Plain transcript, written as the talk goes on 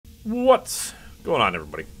What's going on,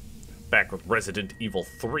 everybody? Back with Resident Evil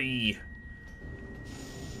 3.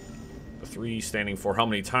 The 3 standing for how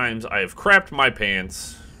many times I have crapped my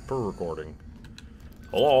pants per recording.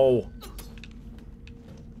 Hello?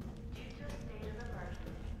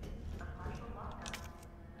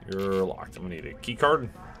 You're locked. I'm gonna need a key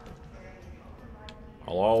card.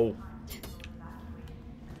 Hello?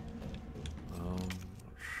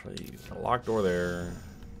 A locked door there.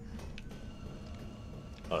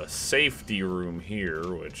 A safety room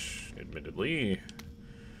here, which, admittedly,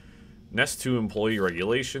 Nest 2 employee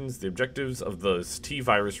regulations. The objectives of the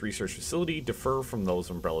T-Virus research facility differ from those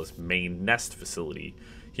of Umbrella's main Nest facility.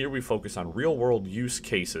 Here we focus on real-world use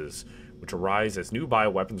cases, which arise as new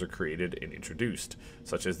bioweapons are created and introduced,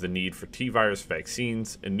 such as the need for T-Virus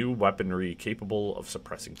vaccines and new weaponry capable of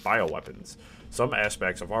suppressing bioweapons. Some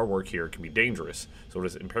aspects of our work here can be dangerous, so it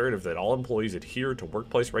is imperative that all employees adhere to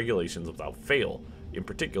workplace regulations without fail. In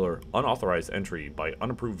particular, unauthorized entry by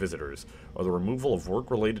unapproved visitors or the removal of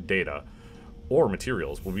work-related data or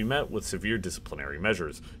materials will be met with severe disciplinary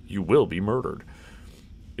measures. You will be murdered.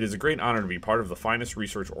 It is a great honor to be part of the finest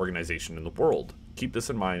research organization in the world. Keep this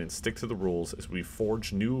in mind and stick to the rules as we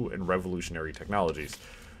forge new and revolutionary technologies.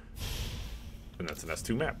 And that's an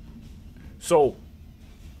S2 map. So,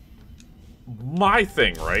 my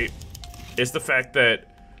thing, right, is the fact that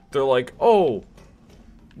they're like, oh,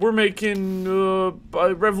 we're making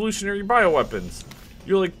revolutionary bioweapons.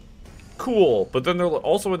 You're like, cool. But then they're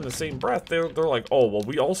also in the same breath, they're like, oh, well,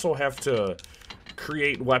 we also have to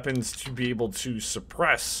create weapons to be able to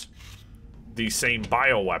suppress these same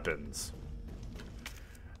bioweapons.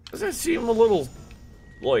 Does that seem a little,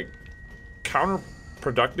 like,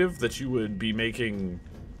 counterproductive that you would be making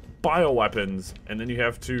bioweapons and then you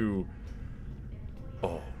have to...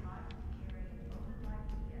 Oh.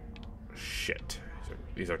 Shit.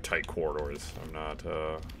 These are tight corridors. I'm not,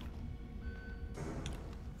 Are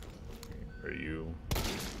you...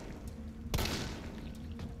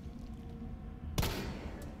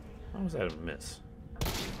 How was that a miss?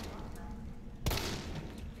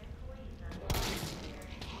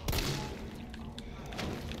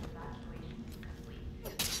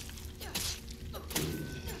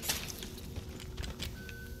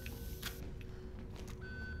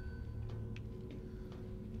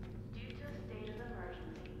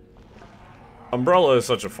 Umbrella is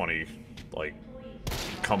such a funny, like,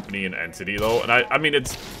 company and entity, though, and I mean,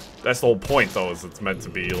 that's the whole point, though, is it's meant to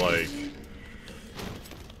be, like,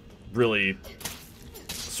 really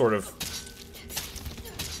sort of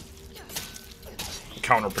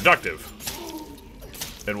counterproductive.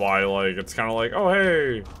 And why, like, it's kind of like, oh,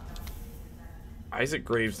 hey, Isaac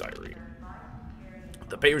Graves' diary.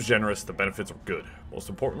 The pay was generous, the benefits were good. Most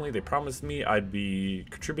importantly, they promised me I'd be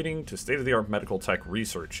contributing to state-of-the-art medical tech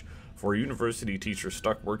research. For a university teacher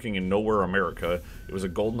stuck working in nowhere America, it was a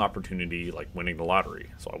golden opportunity like winning the lottery,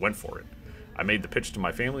 so I went for it. I made the pitch to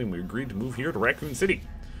my family and we agreed to move here to Raccoon City.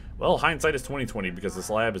 Well, hindsight is 20/20 because this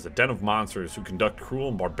lab is a den of monsters who conduct cruel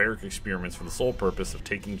and barbaric experiments for the sole purpose of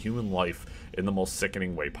taking human life in the most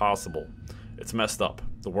sickening way possible. It's messed up.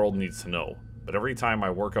 The world needs to know. But every time I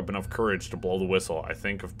work up enough courage to blow the whistle, I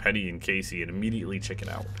think of Penny and Casey and immediately chicken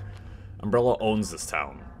out. Umbrella owns this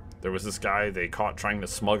town. There was this guy they caught trying to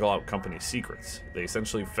smuggle out company secrets. They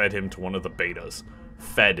essentially fed him to one of the betas.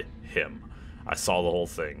 Fed him. I saw the whole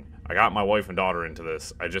thing. I got my wife and daughter into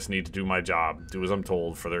this. I just need to do my job, do as I'm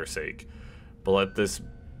told for their sake. But let this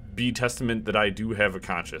be testament that I do have a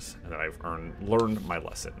conscience and that I've learned my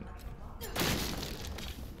lesson.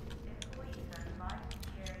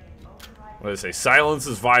 What do they say? Silence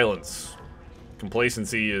is violence.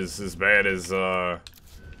 Complacency is as bad as, you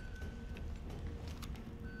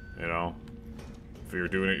know, if you're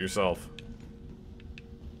doing it yourself.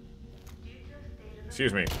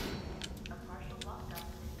 Excuse me.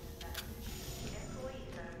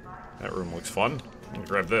 That room looks fun. I'm gonna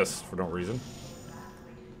grab this for no reason.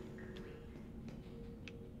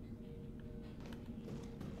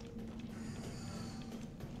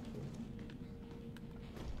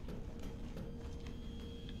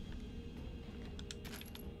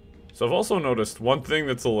 So I've also noticed one thing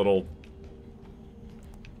that's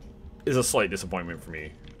is a slight disappointment for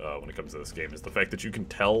me when it comes to this game, is the fact that you can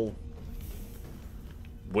tell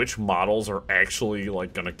which models are actually,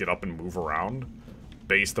 like, gonna get up and move around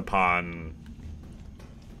based upon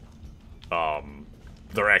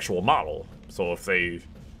their actual model. So if they,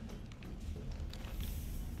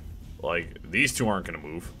 like, these two aren't gonna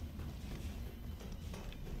move.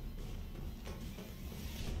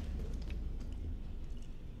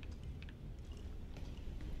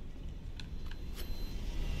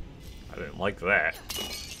 I didn't like that.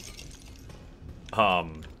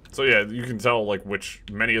 So yeah, you can tell like which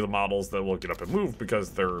many of the models that will get up and move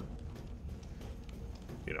because they're,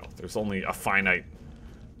 you know, there's only a finite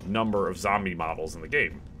number of zombie models in the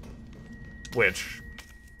game. Which,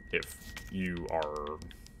 if you are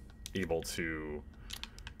able to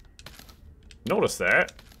notice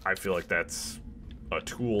that, I feel like that's a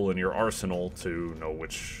tool in your arsenal to know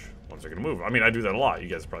which ones are going to move. I mean, I do that a lot. You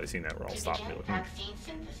guys have probably seen that where I'll stop and be like, vaccine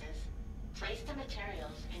synthesis. Place the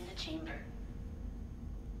materials in the chamber.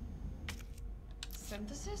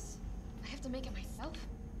 Synthesis? I have to make it myself?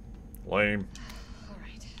 Lame.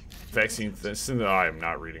 Alright. Vaccine I am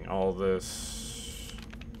not reading all this.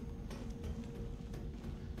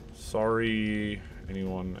 Sorry,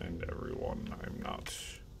 anyone and everyone. I'm not.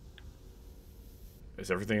 Is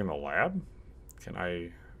everything in the lab? Can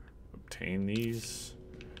I obtain these?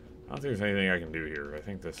 I don't think there's anything I can do here. I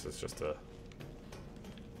think this is just a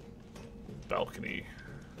balcony.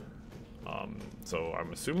 So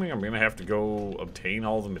I'm assuming I'm gonna have to go obtain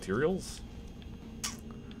all the materials.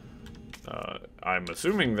 I'm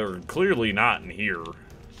assuming they're clearly not in here.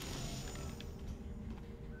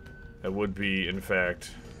 That would be, in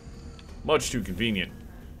fact, much too convenient.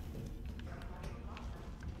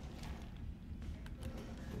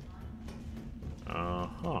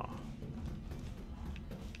 Uh-huh.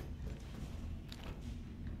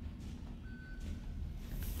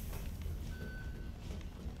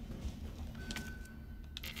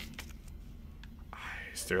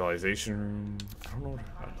 Sterilization room. I don't know.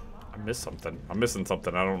 I missed something. I'm missing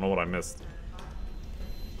something. I don't know what I missed.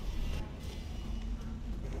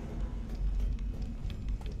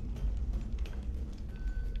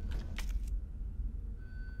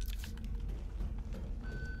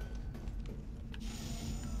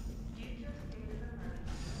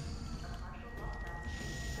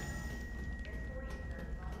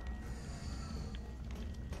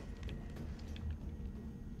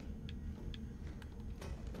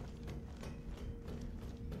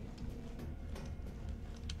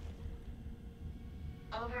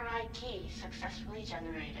 Override key successfully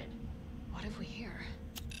generated. What have we here?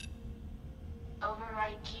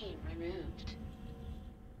 Override key removed.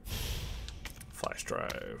 Flash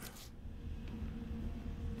drive.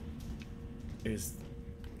 Is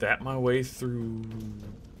that my way through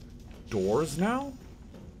doors now?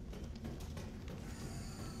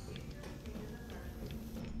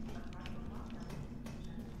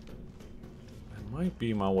 That might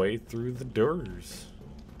be my way through the doors.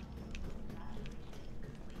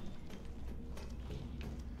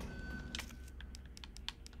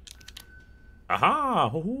 Aha!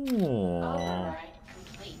 Override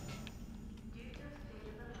complete.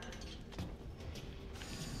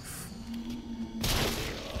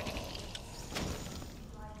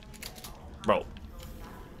 Bro.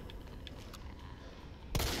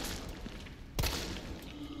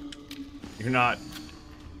 You're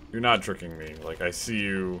not tricking me. Like, I see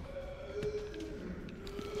you.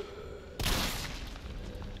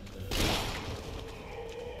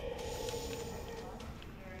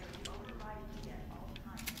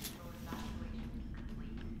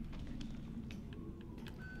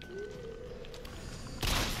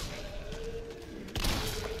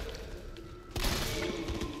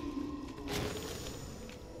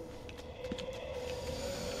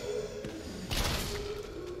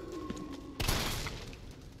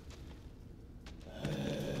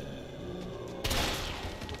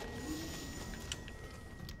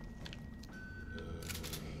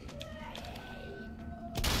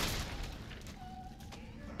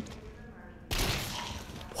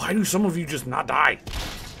 Why do some of you just not die?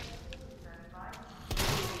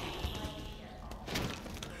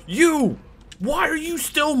 You! Why are you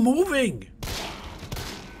still moving?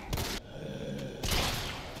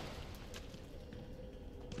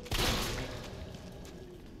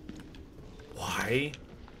 Why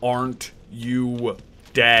aren't you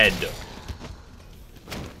dead?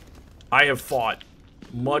 I have fought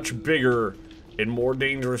much bigger and more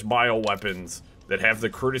dangerous bioweapons that have the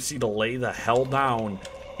courtesy to lay the hell down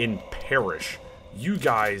and perish. You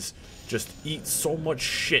guys just eat so much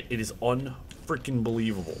shit, it is unfreaking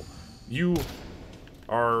believable. You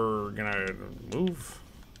are gonna move.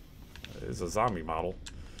 It's a zombie model.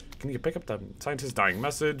 Can you pick up the scientist dying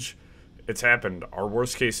message? It's happened. Our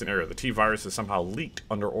worst case scenario. The T-virus is somehow leaked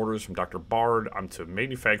under orders from Dr. Bard. I'm to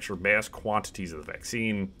manufacture mass quantities of the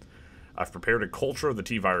vaccine. I've prepared a culture of the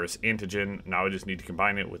T-virus antigen. Now I just need to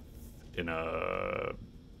combine it with in a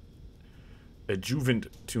adjuvant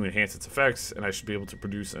to enhance its effects, and I should be able to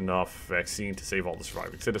produce enough vaccine to save all the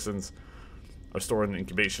surviving citizens. I store in the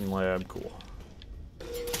incubation lab. Cool.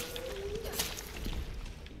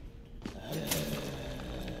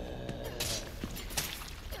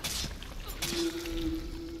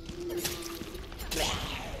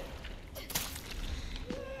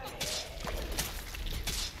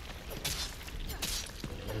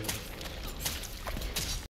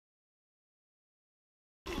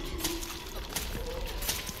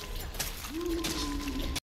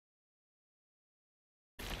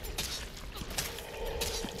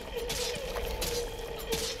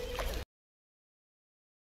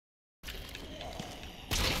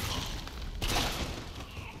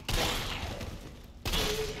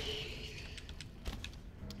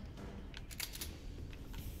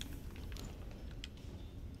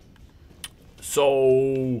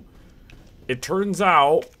 So it turns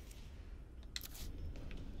out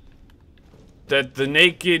that the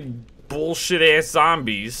naked bullshit ass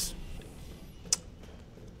zombies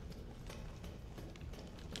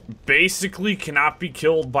basically cannot be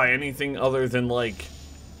killed by anything other than like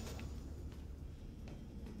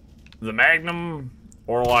the Magnum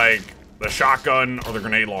or like the shotgun or the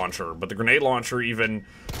grenade launcher. But the grenade launcher, even,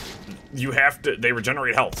 you have to, they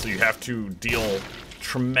regenerate health, so you have to deal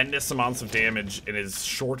tremendous amounts of damage in as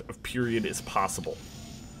short of period as possible.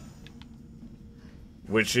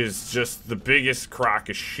 Which is just the biggest crock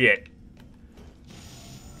of shit.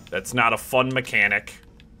 That's not a fun mechanic.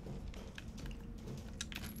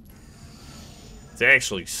 It's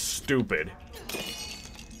actually stupid.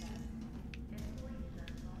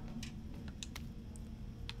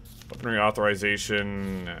 Weaponry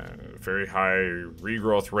authorization, very high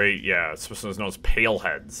regrowth rate. Yeah, it's supposed to know as pale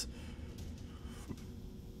heads.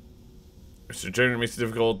 Which generally makes it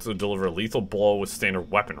difficult to deliver a lethal blow with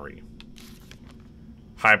standard weaponry.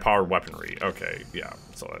 High-powered weaponry. Okay, yeah.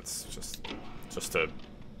 So that's just to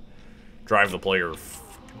drive the player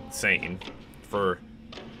insane. For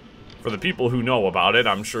the people who know about it,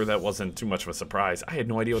 I'm sure that wasn't too much of a surprise. I had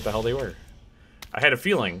no idea what the hell they were. I had a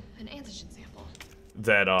feeling An antigen sample.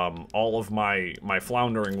 that all of my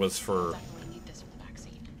floundering was for Definitely need this for the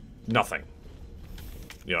vaccine. nothing.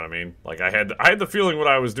 You know what I mean? Like I had the feeling what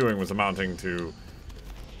I was doing was amounting to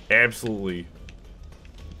absolutely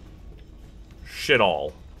shit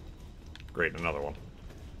all. Great, another one.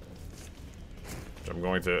 Which I'm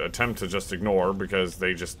going to attempt to just ignore because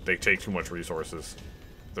they take too much resources.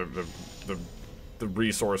 The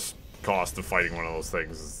resource cost of fighting one of those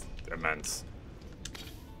things is immense.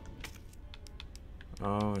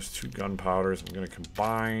 Oh, there's 2 gunpowders. I'm gonna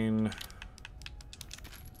combine.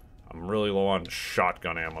 I'm really low on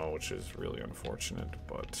shotgun ammo, which is really unfortunate,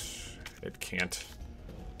 but it can't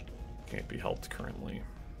be helped currently.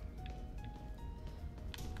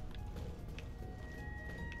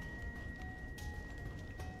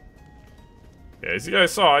 Yeah, as you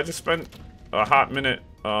guys saw, I just spent a hot minute,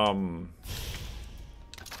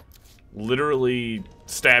 literally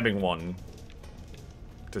stabbing one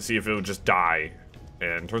to see if it would just die,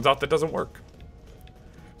 and turns out that doesn't work.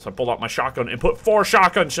 So I pulled out my shotgun and put 4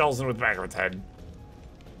 shotgun shells in the back of its head.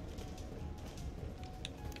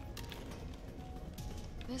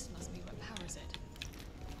 This must be what powers it.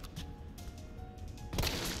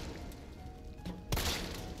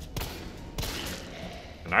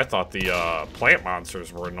 And I thought the plant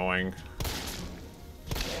monsters were annoying.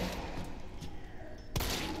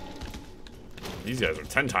 These guys are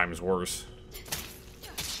 10 times worse.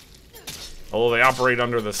 Although they operate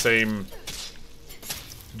under the same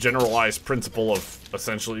generalized principle of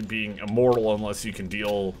essentially being immortal unless you can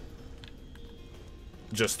deal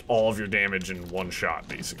just all of your damage in one shot,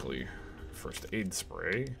 basically. First aid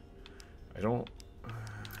spray. I don't...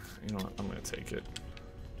 You know what? I'm gonna take it.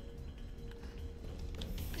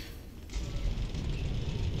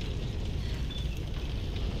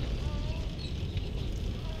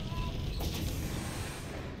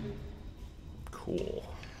 Cool.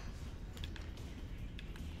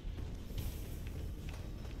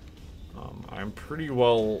 I'm pretty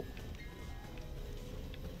well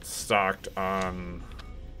stocked on...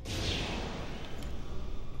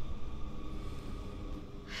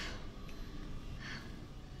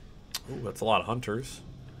 Ooh, that's a lot of hunters.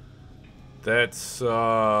 That's, These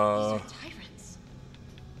are tyrants.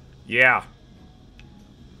 yeah.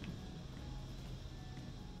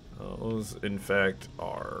 Those, in fact,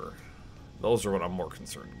 are... Those are what I'm more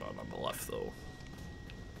concerned about on the left, though.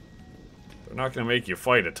 They're not going to make you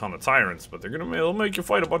fight a ton of tyrants, but they'll make you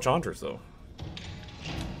fight a bunch of hunters, though.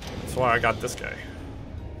 That's why I got this guy.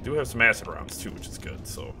 I do have some acid rounds, too, which is good,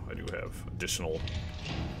 so I do have additional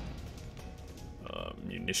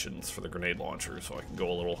munitions for the grenade launcher, so I can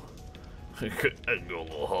go a little... I can go a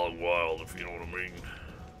little hog wild, if you know what I mean.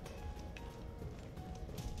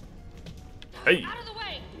 Hey! Out of the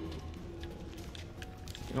way!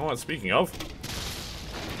 You know what, speaking of...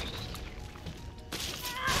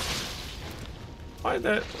 Why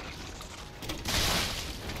that...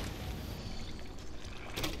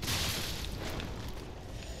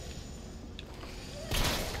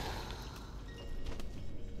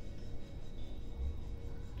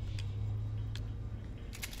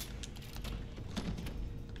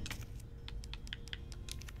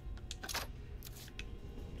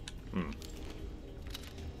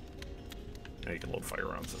 Yeah, you can load fire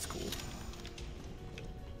rounds, that's cool.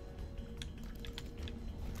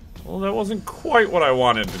 Well, that wasn't quite what I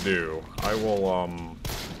wanted to do. I will,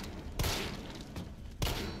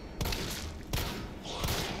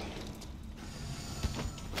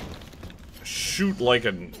 shoot like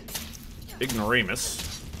an ignoramus.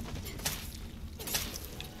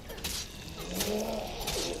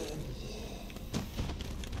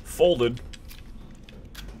 Folded.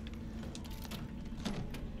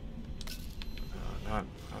 Not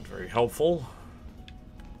very helpful.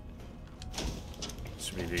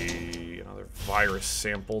 This would be another virus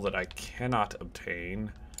sample that I cannot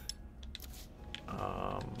obtain.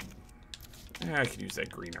 Yeah, I could use that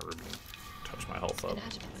green herb and touch my health up. An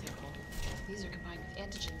adjuvant sample. These are combined with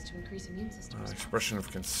antigens to increase immune system response. Expression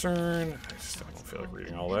of concern. I don't feel like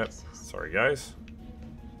reading all that. Sorry, guys.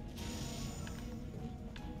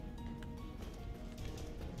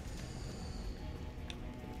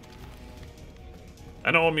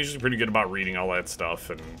 I know I'm usually pretty good about reading all that stuff,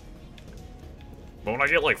 but when I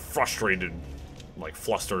get like frustrated, like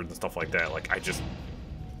flustered and stuff like that, like I just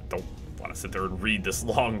don't want to sit there and read this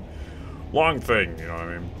long thing, you know what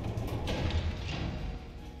I mean?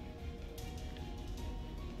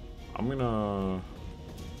 I'm gonna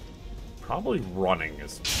probably running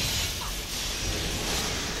is.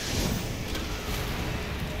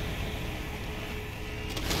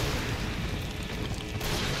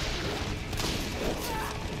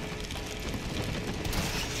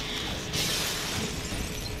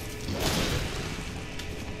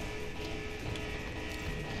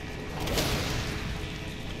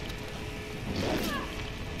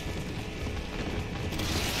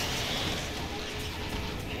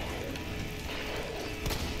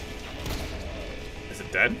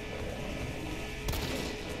 Dead?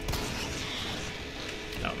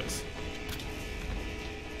 No, it is.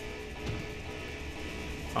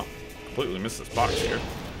 Oh, completely missed this box here.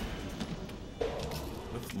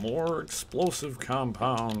 With more explosive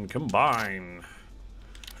compound combine.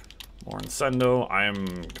 More Incendo. I am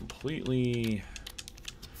completely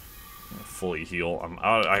fully heal. I'm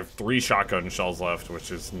out. I have 3 shotgun shells left,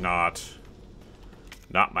 which is not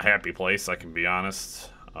my happy place, I can be honest.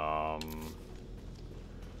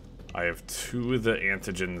 I have 2 of the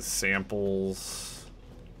antigen samples.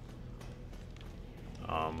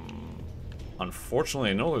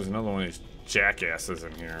 Unfortunately, I know there's another one of these jackasses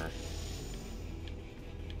in here.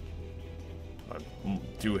 I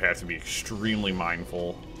do have to be extremely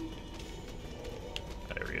mindful.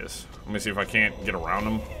 There he is. Let me see if I can't get around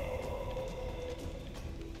him.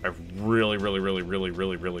 I really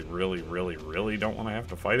don't want to have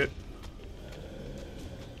to fight it.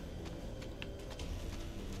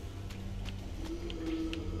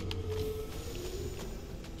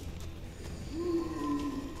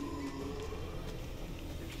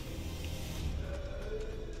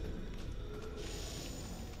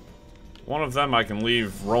 One of them I can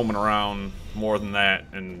leave roaming around more than that,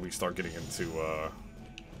 and we start getting into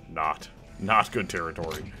not good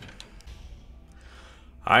territory.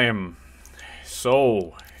 I am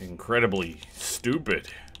so incredibly stupid.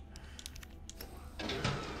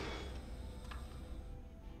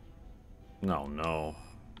 No.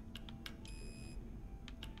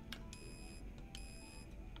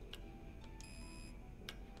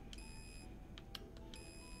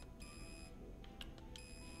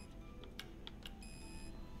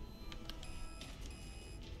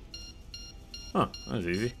 Huh, that was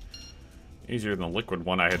easy. Easier than the liquid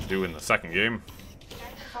one I had to do in the second game.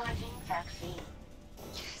 Synthesizing vaccine.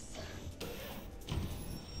 Yes.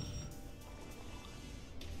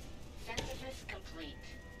 Synthesis complete.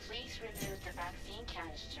 Please remove the vaccine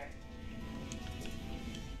canister.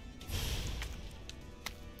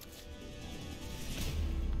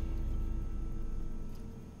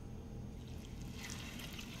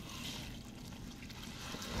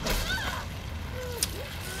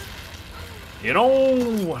 You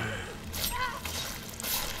know...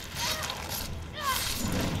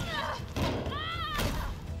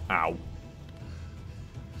 Ow.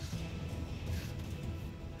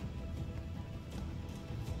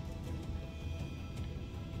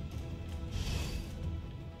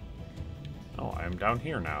 Oh, I am down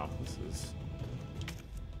here now. This is...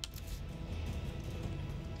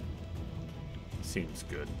 seems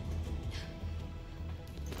good.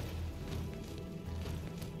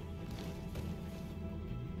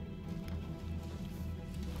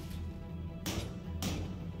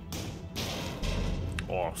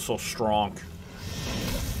 Oh, so strong.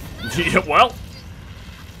 Yeah, well.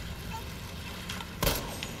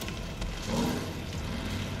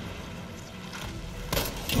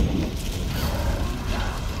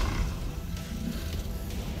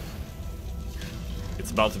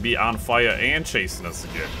 It's about to be on fire and chasing us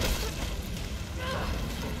again.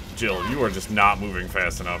 Jill, you are just not moving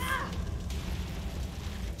fast enough.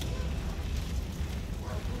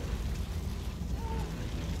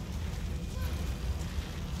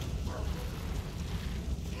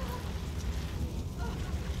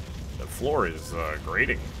 floor is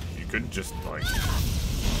grating. You could just, like,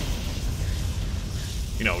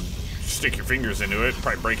 you know, stick your fingers into it.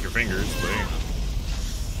 Probably break your fingers, but you know.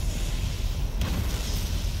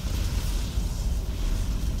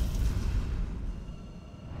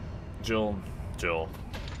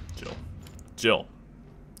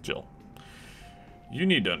 Jill. You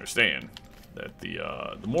need to understand that the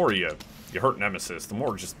more you hurt Nemesis, the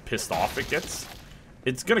more just pissed off it gets.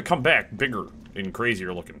 It's gonna come back bigger and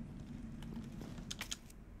crazier looking.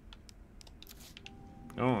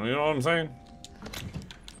 Oh, you know what I'm saying?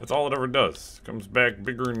 That's all it ever does. It comes back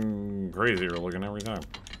bigger and crazier looking every time.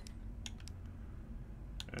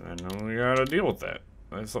 And then we gotta deal with that.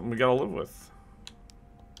 That's something we gotta live with.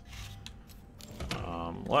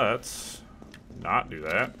 Let's not do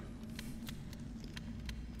that.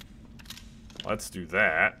 Let's do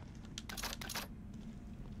that.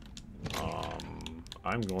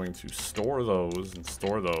 I'm going to store those and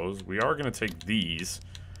store those. We are going to take these.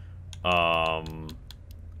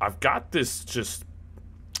 I've got this just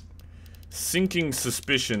sinking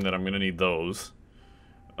suspicion that I'm going to need those.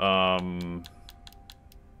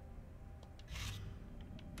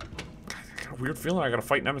 Weird feeling I gotta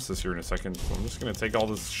fight Nemesis here in a second, so I'm just gonna take all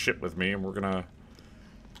this shit with me and we're gonna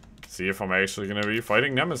see if I'm actually gonna be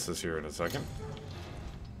fighting Nemesis here in a second.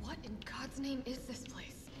 What in God's name is this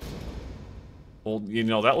place? Well, you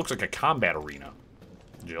know, that looks like a combat arena,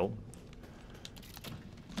 Jill.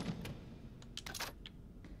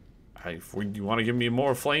 If you want to give me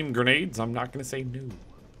more flame grenades, I'm not gonna say no.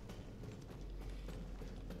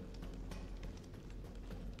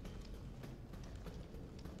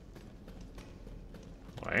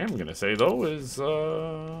 What I am gonna say though is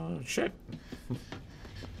shit.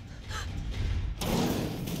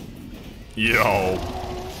 Yo.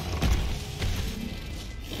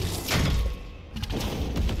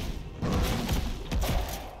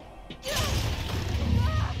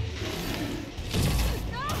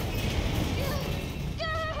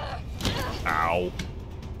 Ow.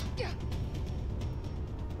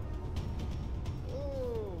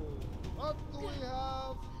 What do we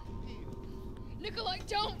have here? Nikolai,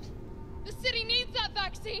 don't! The city needs that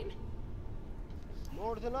vaccine!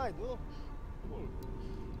 More than I do.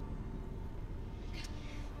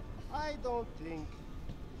 I don't think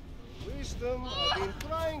the wisdom I've been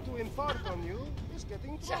trying to impart on you is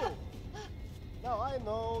getting through. Now I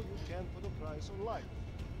know you can't put a price on life.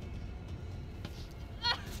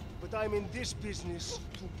 But I'm in this business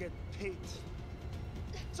to get paid.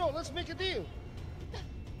 So let's make a deal.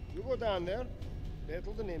 You go down there,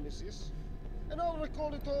 battle the Nemesis, and I'll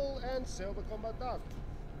recall it all and sell the combat data.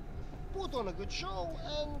 Put on a good show,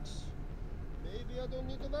 and maybe I don't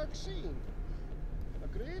need a vaccine.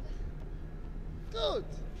 Agreed? Good.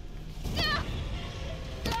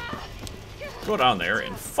 Go down there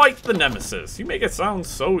and fight the Nemesis. You make it sound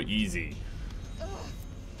so easy.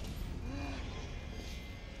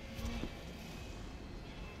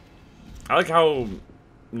 I like how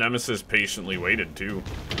Nemesis patiently waited, too.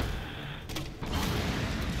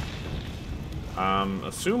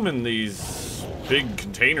 Assuming these big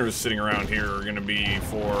containers sitting around here are gonna be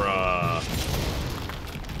for,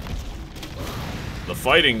 the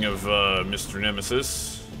fighting of, Mr.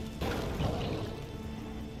 Nemesis.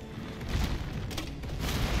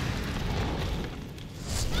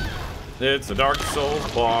 It's a Dark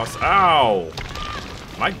Souls boss. Ow!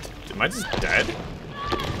 Am I just dead?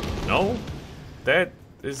 No? That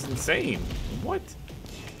is insane. What?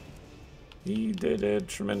 He did a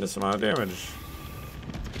tremendous amount of damage.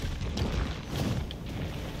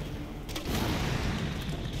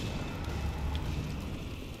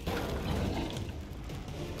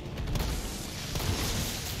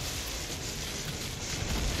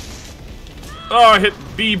 Oh, I hit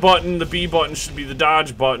B button. The B button should be the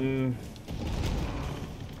dodge button.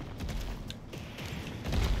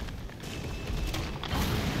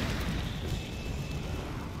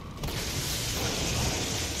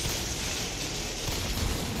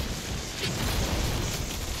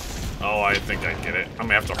 Oh, I think I get it. I'm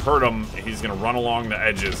gonna have to hurt him. He's gonna run along the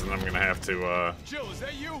edges, and I'm gonna have to, Jill, is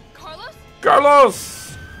that you? Carlos?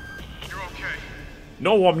 Carlos! You're okay.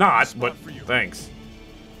 No, I'm not, but thanks.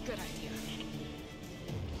 Good idea.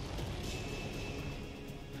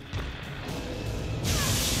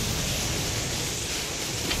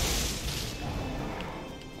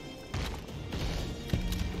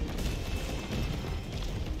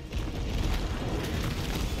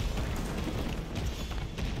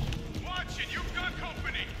 Watch it, you've got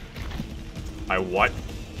company. I what?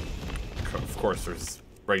 Of course, there's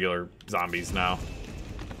regular zombies now.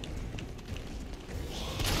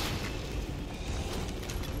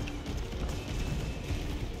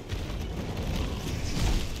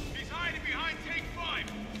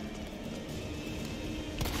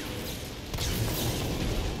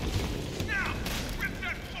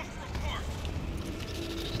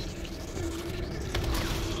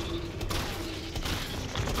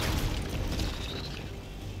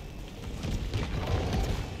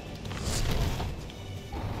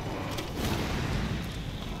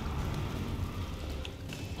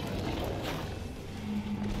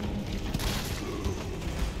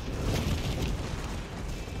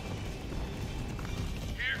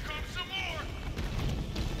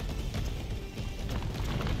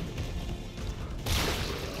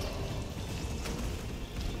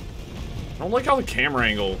 don't like how the camera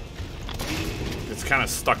angle gets kind of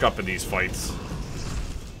stuck up in these fights. He's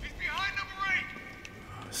behind number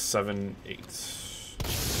 8. 7, 8.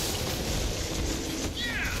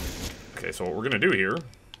 Okay, so what we're gonna do here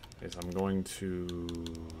is I'm going to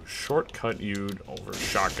shortcut you over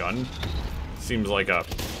shotgun. Seems like an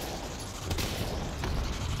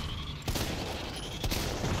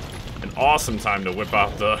awesome time to whip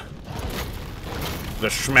out the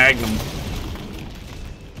schmagnum.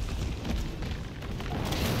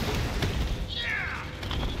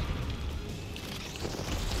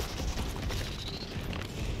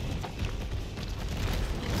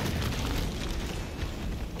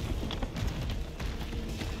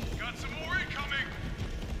 Got some more incoming.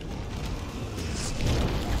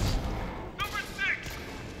 Number 6.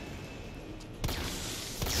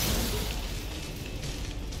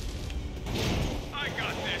 I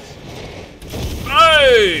got this.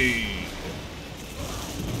 Hey!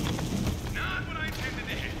 Not what I intended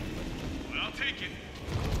to hit, but I'll take it.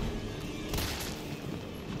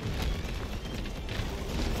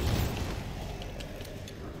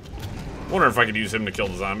 Wonder if I could use him to kill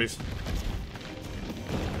the zombies.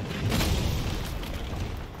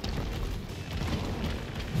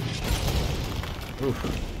 Oof.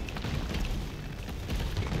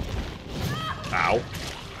 Ow.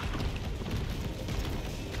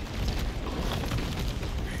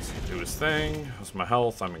 He's gonna do his thing. How's my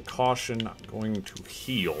health? I'm in caution. I'm going to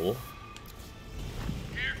heal.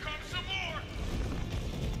 Here comes some more.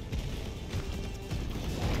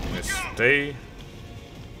 I'm gonna stay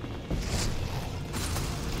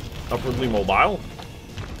upwardly mobile.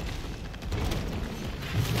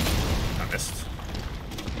 I missed.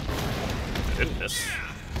 I didn't miss.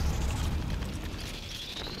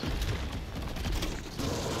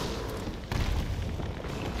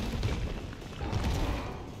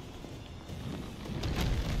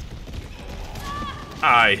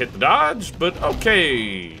 I hit the dodge, but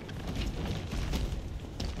okay.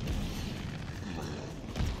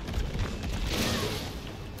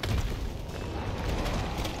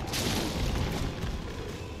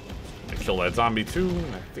 I kill that zombie too,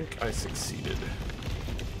 and I think I succeeded.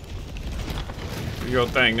 Do your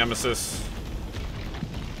thing, Nemesis.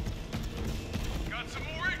 Got some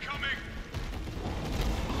more incoming.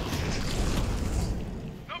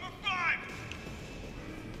 Number 5.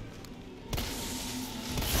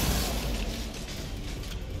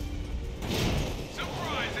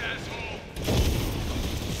 Surprise, asshole.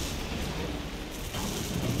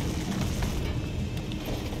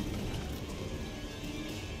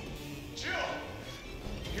 Chill.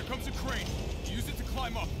 Here comes a crane. Use it to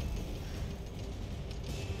climb up.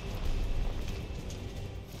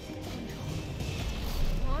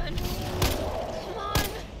 Come on. Come on.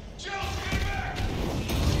 Chill, get back.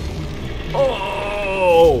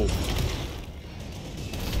 Oh!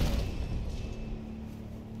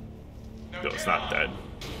 No, it's not dead.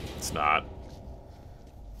 It's not.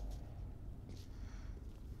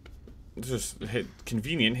 It's just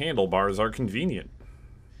convenient handlebars are convenient.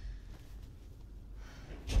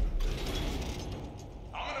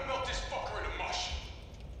 I'm gonna melt this fucker into mush.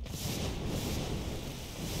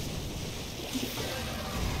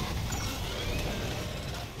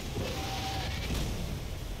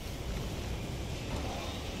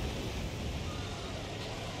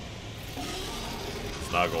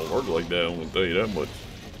 It's not gonna work like that, I'm gonna tell you that much.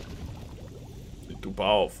 It's too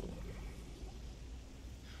powerful.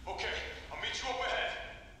 Okay, I'll meet you up ahead.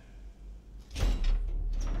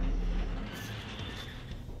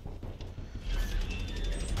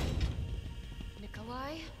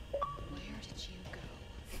 Nikolai, where did you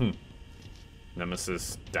go?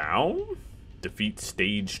 Nemesis down? Defeat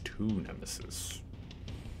stage 2 Nemesis.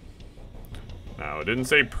 Now, it didn't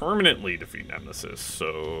say permanently defeat Nemesis,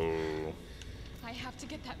 so... I have to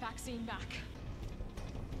get that vaccine back.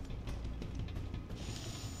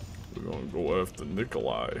 We're gonna go after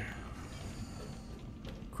Nikolai.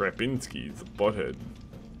 Krapinski's a butthead.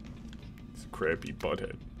 He's a crappy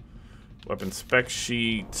butthead. Weapon spec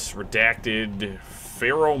sheets, redacted,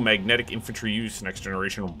 ferromagnetic infantry use, next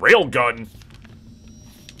generation railgun.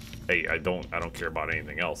 Hey, I don't care about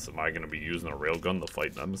anything else. Am I gonna be using a railgun to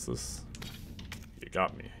fight Nemesis? You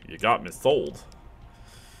got me. You got me sold.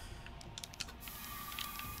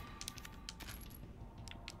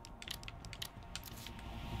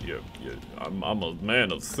 Yeah, I'm a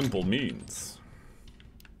man of simple means.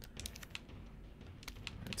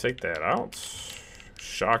 Take that out.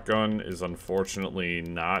 Shotgun is unfortunately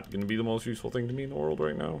not going to be the most useful thing to me in the world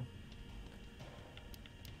right now.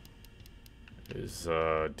 It is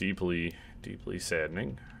deeply, deeply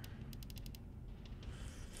saddening.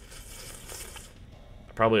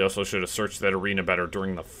 I Probably also should have searched that arena better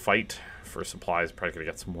during the fight for supplies. Probably could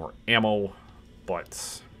have got some more ammo,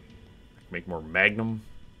 but make more magnum.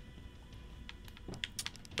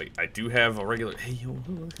 Wait, I do have a regular.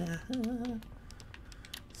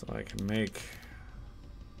 So I can make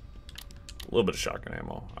a little bit of shotgun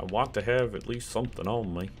ammo. I want to have at least something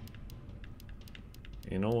on me.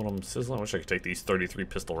 You know what I'm sizzling? I wish I could take these 33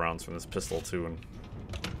 pistol rounds from this pistol too and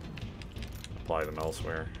apply them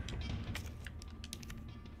elsewhere.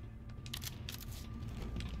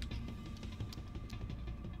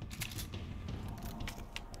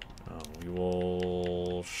 We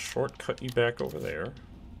will shortcut you back over there.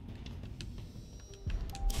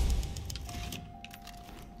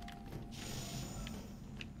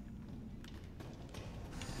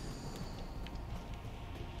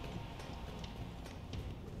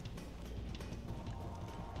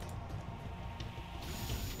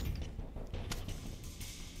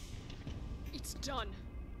 It's done.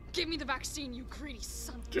 Give me the vaccine, you greedy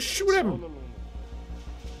son. Just shoot him. No.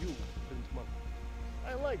 You print money.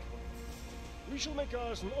 I like money. We shall make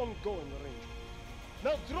ours an ongoing arrangement.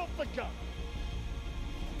 Now drop the gun.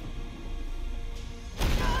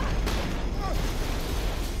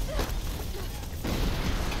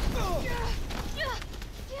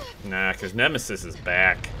 Nah, because Nemesis is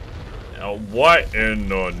back. Now, what in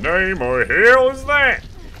the name of hell is that?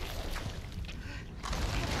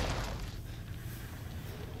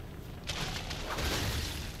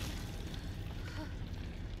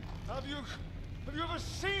 Have you ever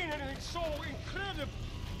seen anything so incredible?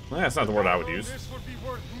 That's not the word I would use. This would be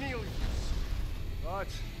worth millions. But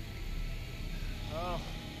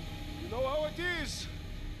you know how it is.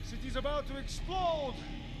 City's about to explode,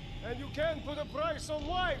 and you can't put a price on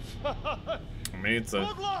life. I mean, it's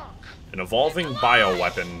Good luck. an evolving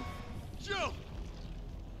bioweapon. Jill!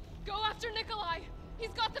 Go after Nikolai.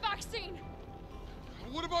 He's got the vaccine.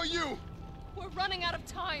 What about you? We're running out of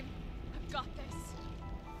time. I've got this.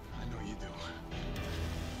 I know you do.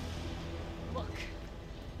 Look,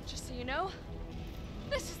 just so you know,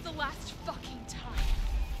 this is the last fucking time.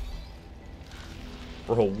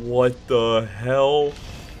 Bro, what the hell?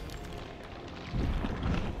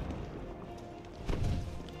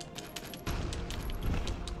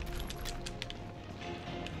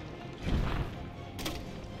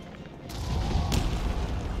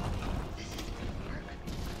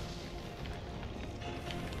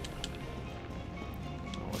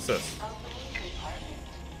 What's this?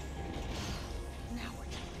 Now we're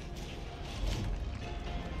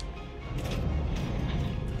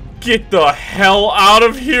Get the hell out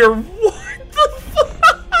of here! What the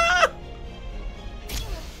fuck?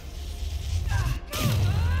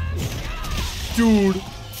 Dude.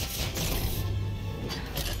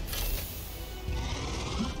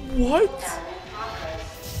 What?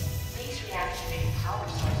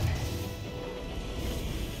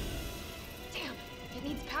 Damn, it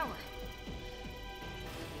needs power.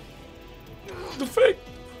 The fake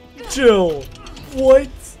Jill. What?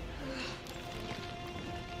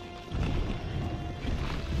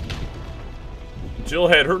 Jill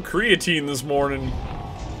had her creatine this morning.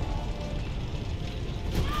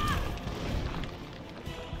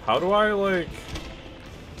 How do I, like...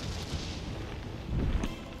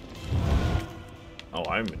 Oh,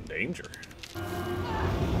 I'm in danger. Do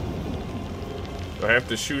I have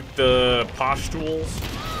to shoot the pustules?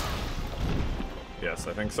 Yes,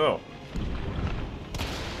 I think so.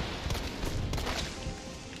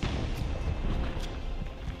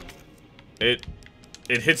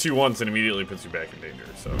 It hits you once and immediately puts you back in danger,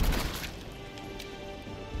 so...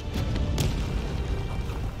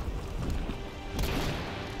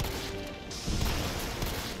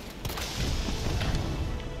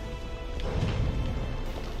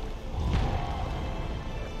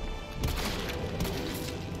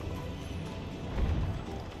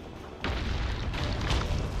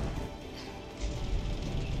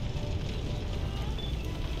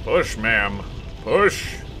 Push, ma'am.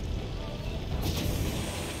 Push.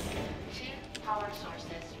 Power sources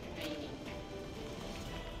remaining.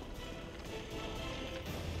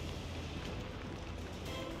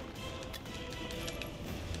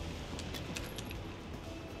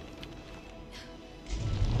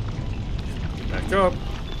 Back up.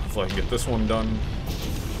 Hopefully I can get this one done.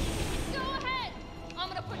 Go ahead! I'm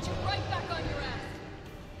gonna put you right back on your ass.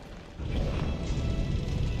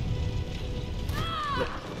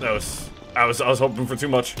 I was hoping for too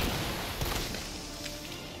much.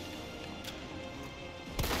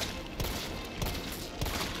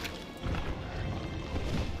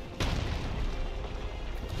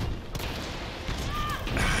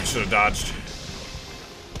 I should have dodged.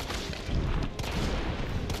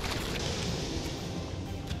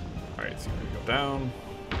 Down.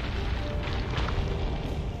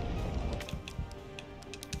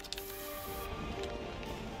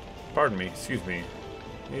 Pardon me, excuse me.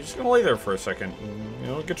 You're just gonna lay there for a second and, you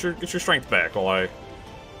know, get your strength back while I get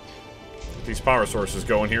these power sources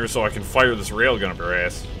going here so I can fire this railgun up your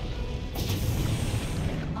ass.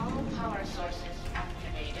 All power sources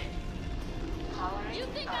activated. Powering You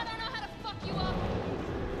think I up. don't know how to fuck you up?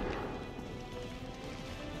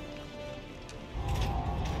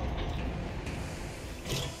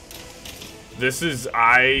 This is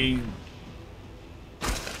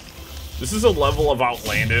a level of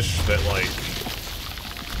outlandish that, like,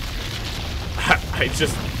 I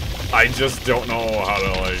just don't know how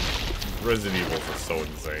to, like, Resident Evil is so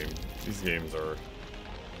insane. These games are,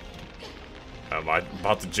 am I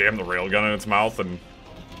about to jam the railgun in its mouth and...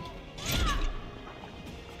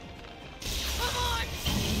 Come on!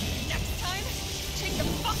 Next time, take the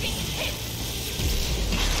fucking hit!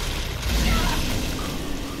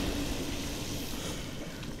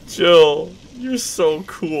 Jill, you're so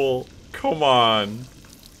cool. Come on.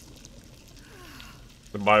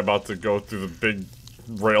 Am I about to go through the big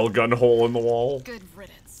railgun hole in the wall? Good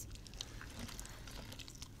riddance.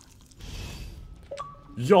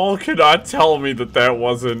 Y'all cannot tell me that that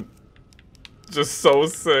wasn't just so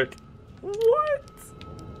sick. What?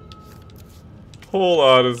 Hold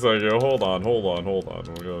on a second. Hold on.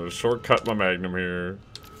 I'm gonna shortcut my magnum here.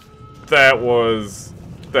 That was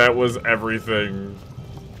everything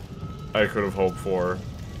I could have hoped for.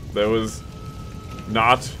 That was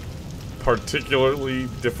not particularly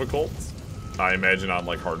difficult. I imagine on,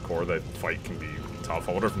 like, hardcore that fight can be tough.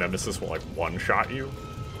 I wonder if Nemesis will, like, one-shot you.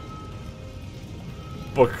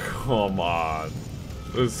 But come on.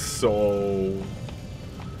 It's so...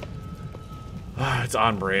 it's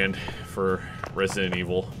on brand for Resident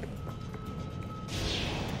Evil.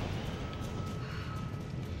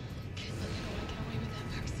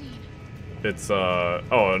 It's, oh,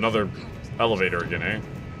 another elevator again, eh?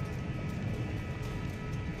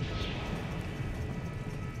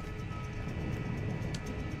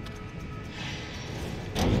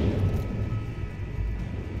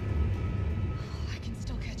 I can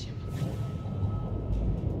still catch him.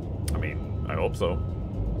 I mean, I hope so.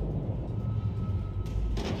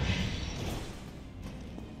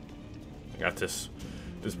 I got this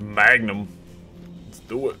magnum. Let's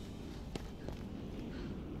do it.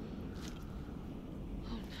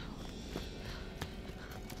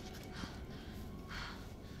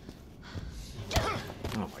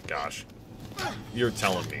 Oh my gosh. You're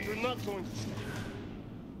telling me. You're not going to stop.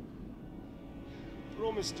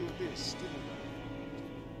 Promised you this, didn't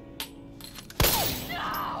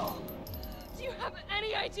No! Do you have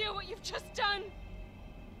any idea what you've just done?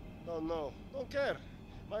 I? Oh no, don't care.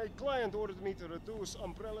 My client ordered me to reduce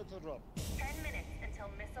umbrella to rub. 10 minutes until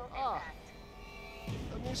missile Ah. impact.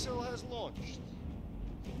 The missile has launched.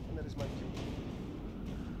 And that is my cue.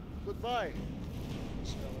 Goodbye,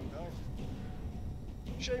 Miss Valentine.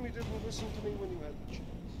 Shame you didn't listen to me when you had the chance.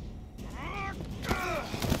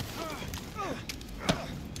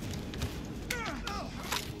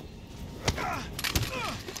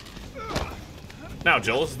 Now,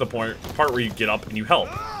 Jill, this is the part where you get up and you help.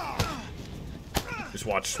 Just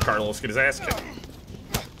watch Carlos get his ass kicked.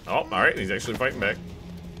 Oh, alright, he's actually fighting back.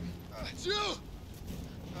 Jill!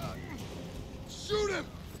 Shoot him!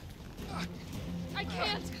 I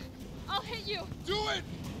can't. I'll hit you. Do it!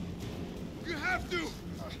 You have to!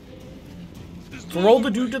 There's no Throw other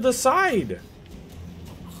the dude way. to the side!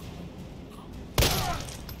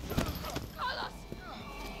 Carlos!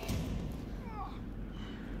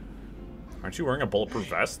 Aren't you wearing a bulletproof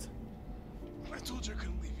vest? I told you I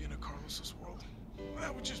couldn't leave you in a Carlos's world.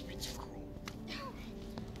 That would just be too cruel.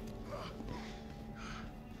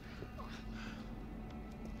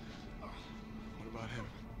 What about him?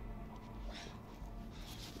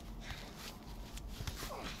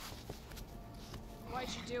 Why'd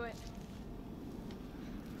you do it?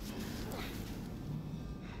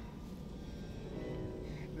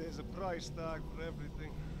 There's a price tag for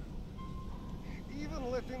everything. Even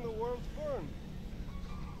letting the world burn.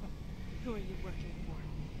 Who are you working for?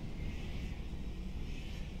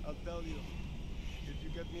 I'll tell you, if you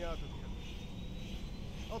get me out of here.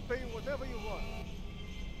 I'll pay you whatever you want.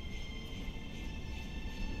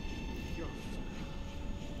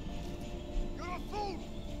 You're a fool!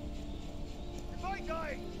 If I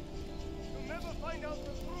die, you'll never find out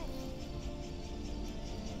the truth.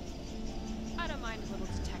 I don't mind a little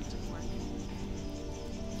detective work.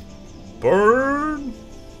 Burn!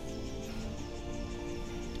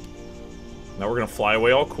 Now we're gonna fly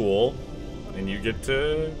away all cool, and you get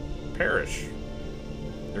to perish.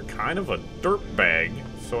 You're kind of a dirtbag,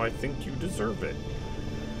 so I think you deserve it.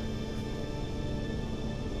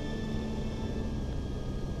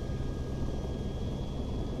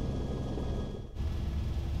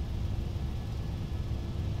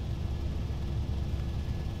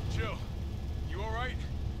 Jill, you alright?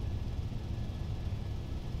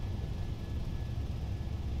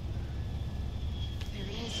 There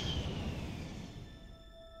he is.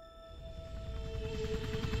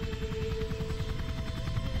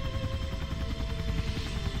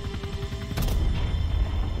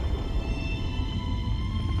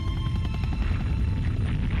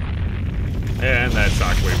 And that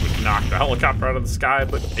shockwave would knock the helicopter out of the sky,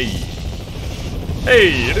 but hey.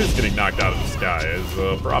 Hey, it is getting knocked out of the sky,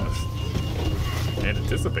 as promised. And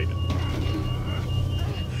anticipated.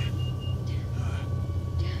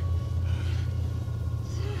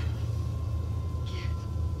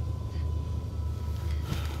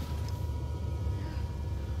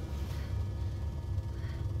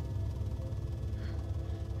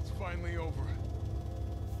 It's finally over.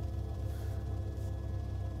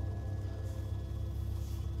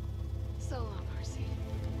 So long, Percy.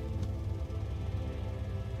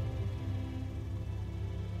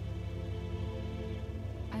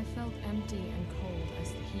 I felt empty and cold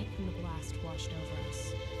as the heat from the blast washed over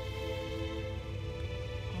us.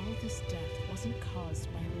 All this death wasn't caused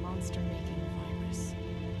by a monster-making virus.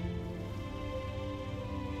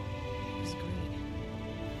 It was greed.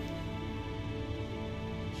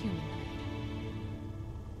 Human greed.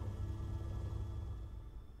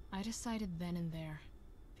 I decided then and there,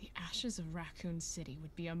 the ashes of Raccoon City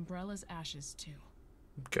would be Umbrella's ashes too.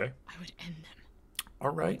 Okay. I would end them. All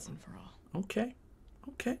right. Once and for all. Okay.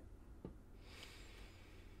 Okay.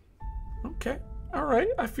 Okay. All right.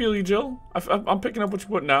 I feel you, Jill. I'm picking up what you're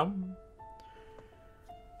putting down.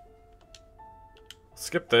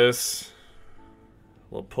 Skip this.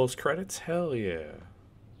 A little post credits. Hell yeah.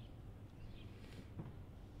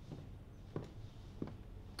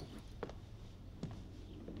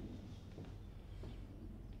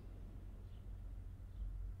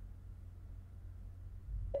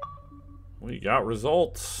 We got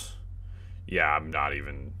results. Yeah, I'm not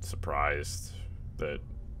even surprised that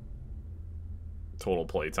total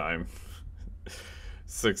playtime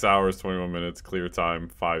 6 hours 21 minutes, clear time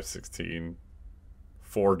 5:16,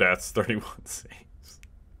 4 deaths, 31 saves.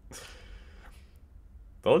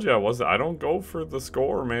 Told you I don't go for the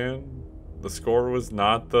score, man. The score was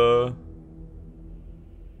not the...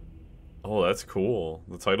 Oh, that's cool.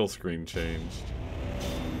 The title screen changed.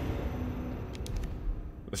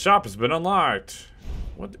 The shop has been unlocked.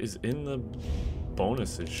 What is in the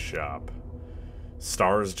bonuses shop?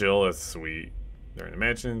 Stars, Jill, that's sweet. During the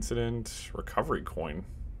mansion incident, recovery coin.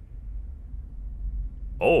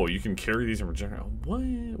 Oh, you can carry these and regenerate. What?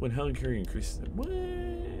 When held carry increases. What?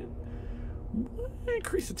 What?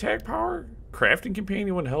 Increase attack power? Crafting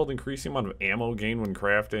companion when held, increase the amount of ammo gained when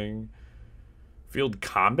crafting. Field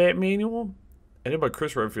combat manual? Ended by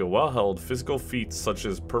Chris Redfield. Well held, physical feats such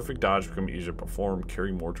as perfect dodge become easier to perform.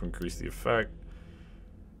 Carry more to increase the effect.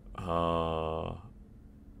 A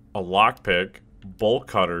lockpick. Bolt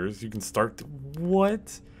cutters. You can start.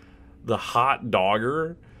 What? The hot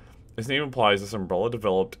dogger? Its name implies this umbrella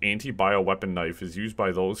developed anti-bioweapon knife is used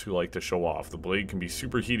by those who like to show off. The blade can be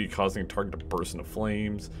superheated, causing a target to burst into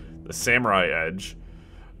flames. The samurai edge.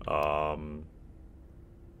 The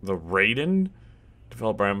Raiden.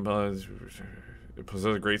 Developed by it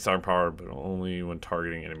possesses great sound power, but only when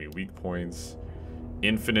targeting enemy weak points.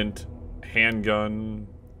 Infinite handgun,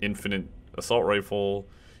 infinite assault rifle,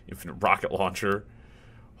 infinite rocket launcher.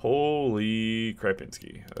 Holy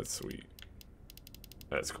crapinski. That's sweet.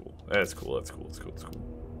 That's cool. That's cool. That's cool. That's cool. That's cool.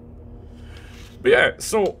 But yeah,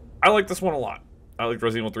 so I like this one a lot. I like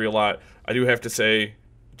Resident Evil 3 a lot. I do have to say,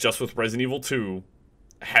 just with Resident Evil 2,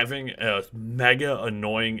 having a mega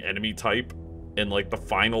annoying enemy type in like the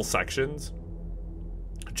final sections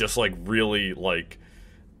just like really like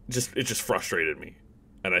it just frustrated me.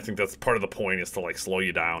 And I think that's part of the point, is to like slow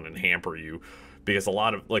you down and hamper you, because a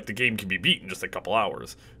lot of like the game can be beat in just a couple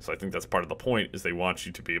hours. So I think that's part of the point, is they want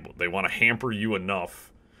you to be able, they want to hamper you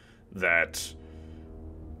enough that,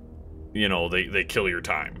 you know, they kill your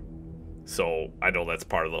time. So I know that's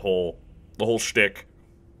part of the whole shtick.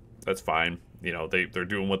 That's fine. You know, they're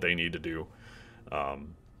doing what they need to do.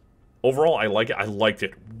 Overall, I like it. I liked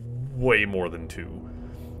it way more than 2.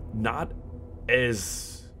 Not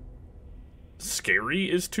as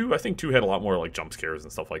scary as 2. I think 2 had a lot more like jump scares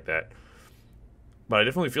and stuff like that. But I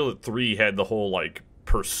definitely feel that 3 had the whole like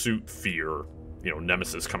pursuit fear, you know,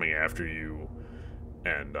 Nemesis coming after you,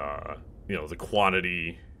 and you know, the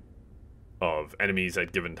quantity of enemies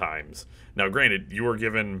at given times. Now, granted, you were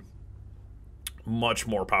given much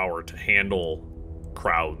more power to handle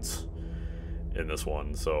crowds in this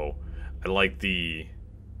one. So I like the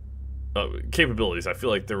capabilities. I feel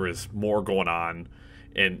like there is more going on,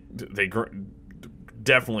 and they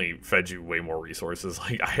definitely fed you way more resources.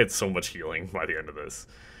 Like, I had so much healing by the end of this.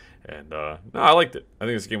 And, no, I liked it. I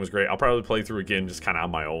think this game was great. I'll probably play through again just kind of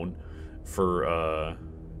on my own for,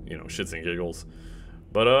 you know, shits and giggles.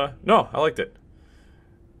 But, no, I liked it.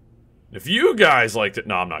 If you guys liked it...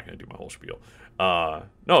 No, I'm not going to do my whole spiel.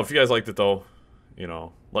 No, if you guys liked it, though, you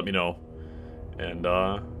know, let me know. And,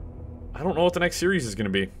 I don't know what the next series is going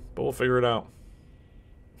to be, but we'll figure it out.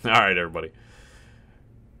 Alright, everybody.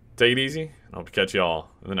 Take it easy, and I hope to catch y'all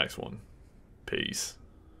in the next one. Peace.